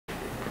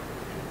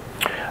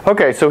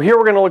Okay, so here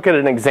we're going to look at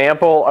an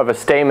example of a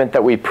statement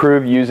that we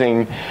prove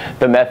using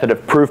the method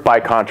of proof by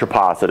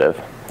contrapositive.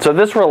 So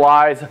this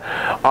relies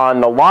on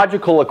the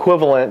logical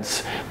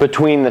equivalence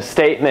between the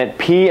statement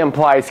P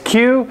implies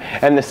Q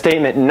and the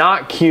statement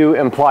not Q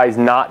implies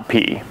not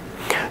P.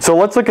 So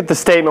let's look at the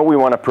statement we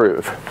want to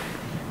prove.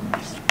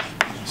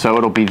 So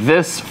it'll be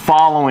this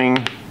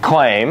following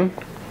claim.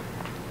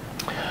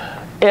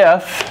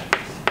 If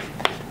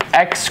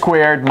x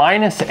squared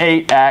minus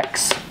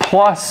 8x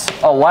plus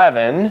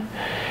 11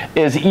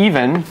 is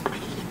even,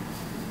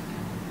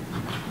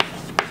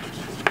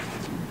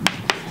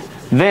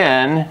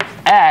 then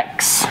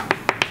x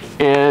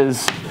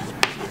is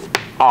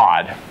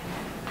odd.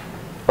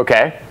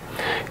 Okay,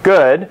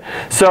 good.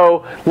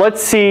 So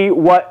let's see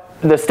what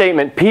the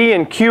statement P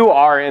and Q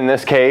are in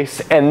this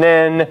case, and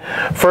then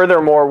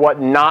furthermore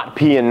what not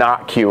P and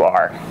not Q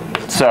are.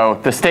 So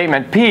the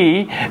statement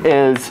P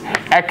is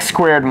x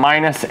squared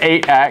minus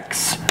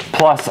 8x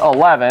plus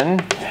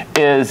 11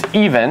 is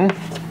even.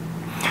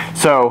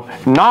 So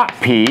not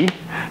P,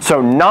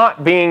 so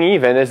not being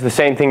even is the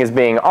same thing as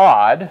being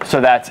odd. So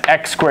that's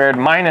x squared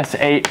minus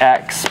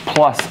 8x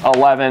plus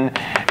 11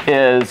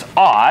 is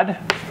odd.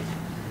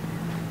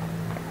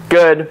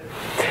 Good.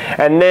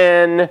 And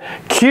then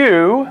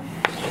Q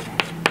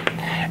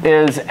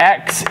is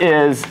x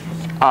is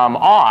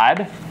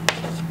odd.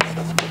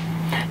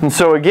 And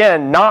so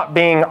again, not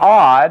being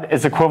odd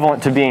is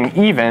equivalent to being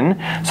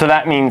even. So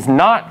that means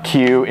not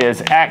Q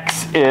is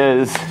x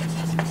is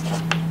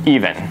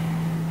even.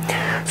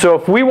 So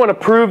if we want to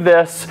prove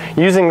this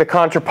using the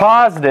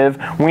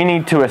contrapositive, we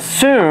need to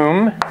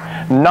assume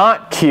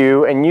not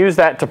Q and use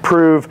that to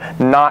prove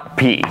not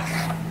P.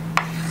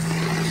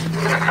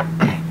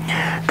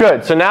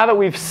 Good. So now that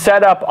we've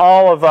set up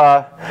all of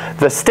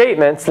the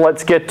statements,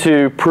 let's get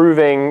to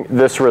proving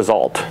this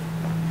result.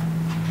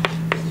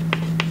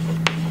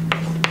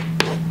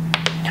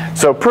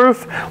 So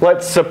proof,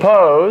 let's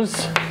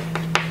suppose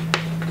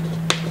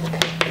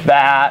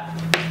that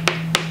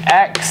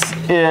x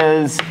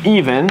is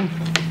even.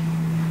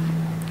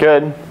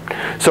 Good.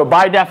 So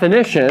by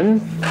definition,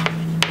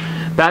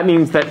 that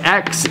means that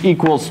x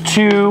equals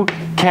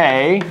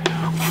 2k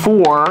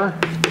for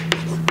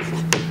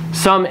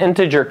some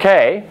integer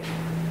k.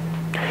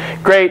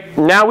 Great.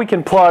 Now we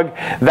can plug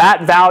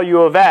that value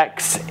of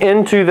x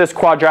into this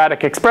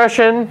quadratic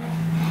expression.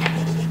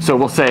 So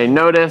we'll say,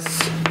 notice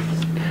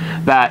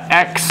that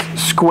x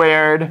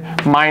squared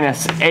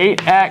minus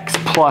 8x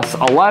plus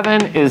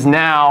 11 is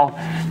now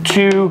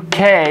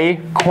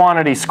 2k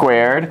quantity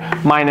squared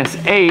minus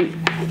 8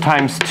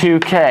 times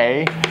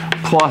 2k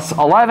plus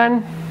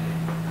 11.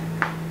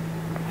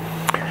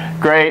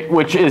 Great,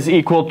 which is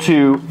equal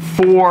to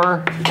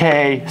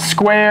 4k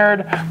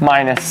squared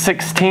minus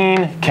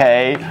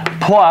 16k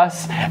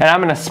plus, and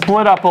I'm going to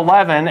split up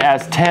 11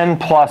 as 10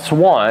 plus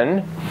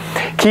 1,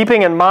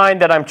 keeping in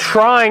mind that I'm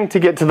trying to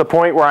get to the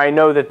point where I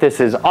know that this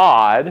is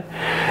odd.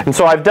 And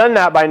so I've done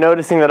that by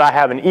noticing that I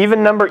have an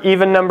even number,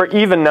 even number,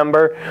 even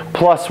number,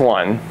 plus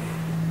 1.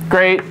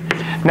 Great.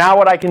 Now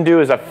what I can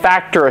do is I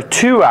factor a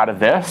 2 out of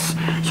this.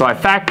 So I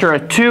factor a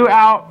 2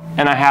 out,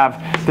 and I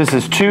have, this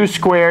is 2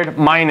 squared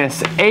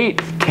minus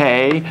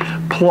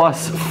 8k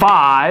plus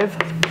 5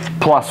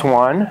 plus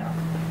 1.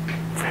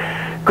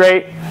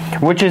 Great.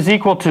 Which is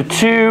equal to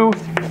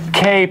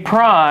 2k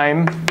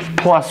prime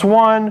plus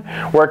 1,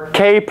 where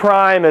k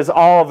prime is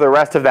all of the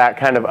rest of that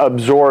kind of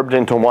absorbed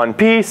into one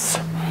piece.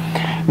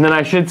 And then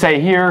I should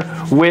say here,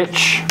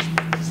 which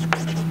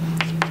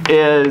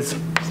is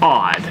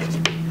odd.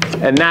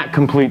 And that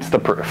completes the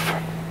proof.